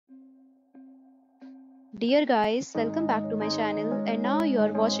Dear guys, welcome back to my channel and now you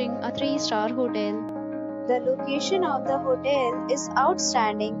are watching a 3-star hotel. The location of the hotel is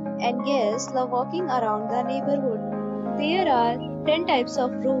outstanding and guests love walking around the neighborhood. There are 10 types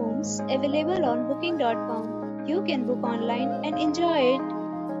of rooms available on booking.com. You can book online and enjoy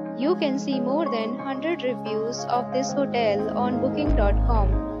it. You can see more than 100 reviews of this hotel on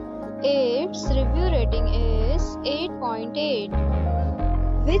booking.com. Its review rating is 8.8,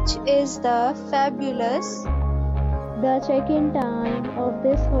 which is the fabulous. The check-in time of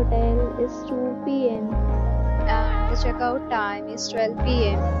this hotel is 2 p.m. and the checkout time is 12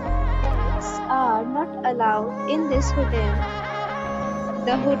 p.m. Pets are not allowed in this hotel.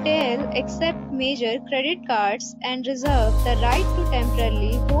 The hotel accepts major credit cards and reserves the right to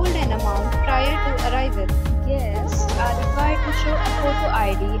temporarily hold an amount prior to arrival. Guests are required to show a photo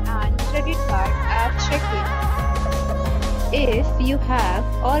ID and credit card at check-in. If you have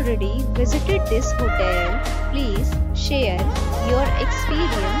already visited this hotel, please share your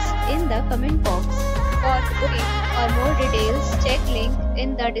experience in the comment box. For booking or more details, check link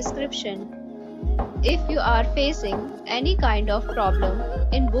in the description. If you are facing any kind of problem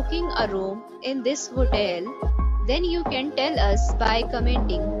in booking a room in this hotel, then you can tell us by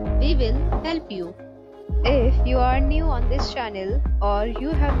commenting. We will help you. If you are new on this channel or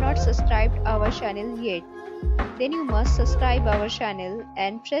you have not subscribed our channel yet, then you must subscribe our channel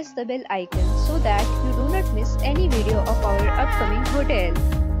and press the bell icon so that you do not miss any video of our upcoming hotel.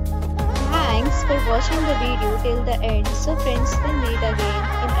 Thanks for watching the video till the end. So friends, we'll meet again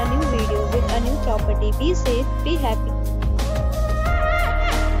in a new video with a new property. Be safe, be happy.